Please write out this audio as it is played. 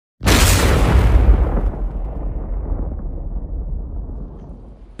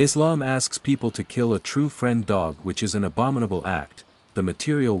Islam asks people to kill a true friend dog, which is an abominable act. The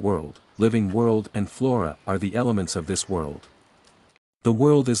material world, living world and flora are the elements of this world. The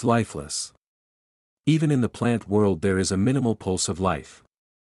world is lifeless. Even in the plant world there is a minimal pulse of life.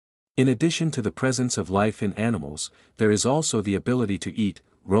 In addition to the presence of life in animals, there is also the ability to eat,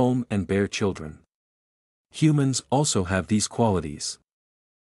 roam and bear children. Humans also have these qualities.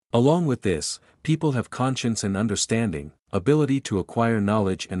 Along with this, people have conscience and understanding, ability to acquire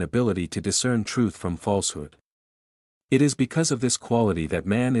knowledge and ability to discern truth from falsehood. It is because of this quality that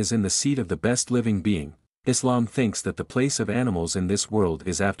man is in the seat of the best living being. Islam thinks that the place of animals in this world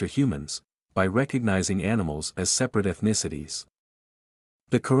is after humans, by recognizing animals as separate ethnicities.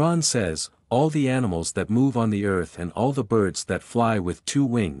 The Qur'an says, "All the animals that move on the earth and all the birds that fly with two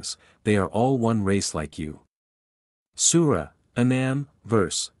wings, they are all one race like you." Surah, Elam,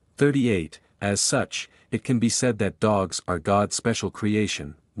 verse 38, as such, it can be said that dogs are God's special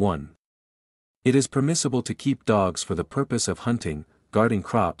creation. 1. It is permissible to keep dogs for the purpose of hunting, guarding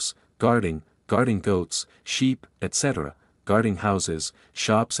crops, guarding goats, sheep, etc., guarding houses,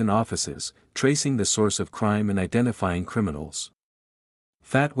 shops and offices, tracing the source of crime and identifying criminals.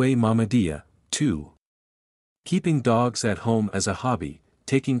 Fatwa Muhammadiyya, 2. Keeping dogs at home as a hobby,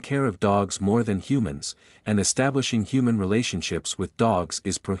 taking care of dogs more than humans, and establishing human relationships with dogs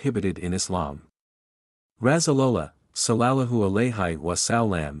is prohibited in Islam. Rasulullah, sallallahu alayhi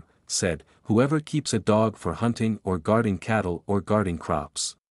wasallam, said, "Whoever keeps a dog for hunting or guarding cattle or guarding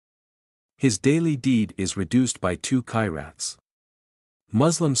crops, his daily deed is reduced by 2 kairats."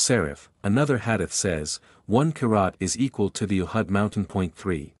 Muslim Serif, another hadith says, 1 karat is equal to the Uhud mountain.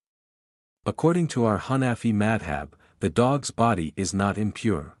 3. According to our Hanafi madhab, the dog's body is not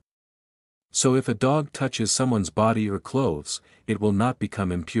impure. So if a dog touches someone's body or clothes, it will not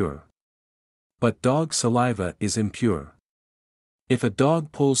become impure. But dog saliva is impure. If a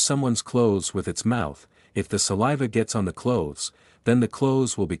dog pulls someone's clothes with its mouth, if the saliva gets on the clothes, then the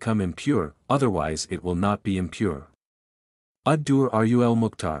clothes will become impure, otherwise it will not be impure. Ad-Dur Rul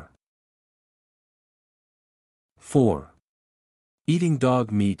Mukhtar. 4. Eating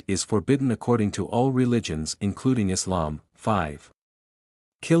dog meat is forbidden according to all religions including Islam. 5.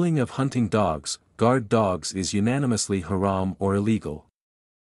 Killing of hunting dogs, guard dogs is unanimously haram or illegal.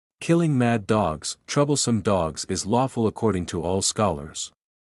 Killing mad dogs, troublesome dogs is lawful according to all scholars.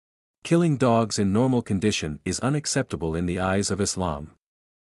 Killing dogs in normal condition is unacceptable in the eyes of Islam.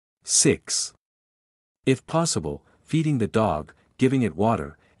 6. If possible, feeding the dog, giving it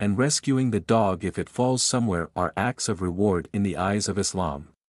water, and rescuing the dog if it falls somewhere are acts of reward in the eyes of Islam.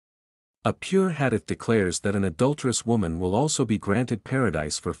 A pure hadith declares that an adulterous woman will also be granted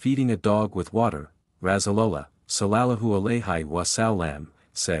paradise for feeding a dog with water. Rasulullah, sallallahu alayhi wasallam,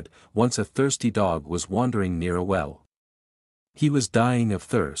 said, "Once a thirsty dog was wandering near a well. He was dying of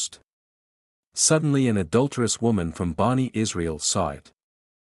thirst. Suddenly an adulterous woman from Bani Israel saw it.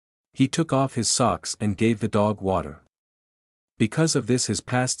 He took off his socks and gave the dog water. Because of this his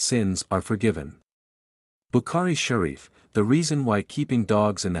past sins are forgiven." Bukhari Sharif, the reason why keeping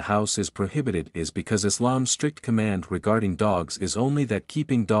dogs in the house is prohibited is because Islam's strict command regarding dogs is only that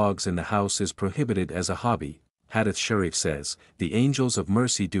keeping dogs in the house is prohibited as a hobby. Hadith Sharif says, "The angels of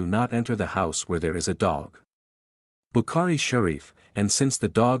mercy do not enter the house where there is a dog." Bukhari Sharif, and since the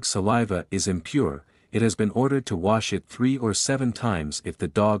dog's saliva is impure, it has been ordered to wash it 3 or 7 times if the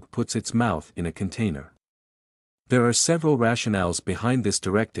dog puts its mouth in a container. There are several rationales behind this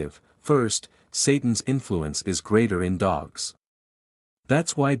directive. First, Satan's influence is greater in dogs.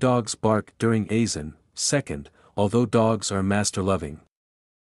 That's why dogs bark during azan. Second, although dogs are master-loving,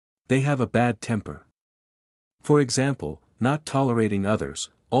 they have a bad temper. For example, not tolerating others,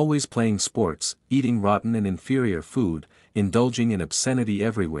 always playing sports, eating rotten and inferior food, indulging in obscenity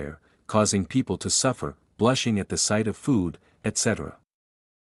everywhere, causing people to suffer, blushing at the sight of food, etc.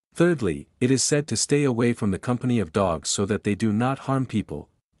 Thirdly, it is said to stay away from the company of dogs so that they do not harm people,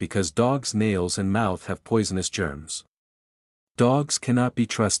 because dogs' nails and mouth have poisonous germs. Dogs cannot be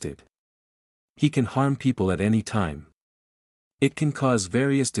trusted. He can harm people at any time. It can cause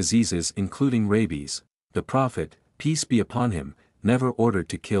various diseases including rabies. The Prophet, peace be upon him, never ordered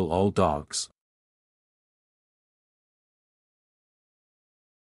to kill all dogs.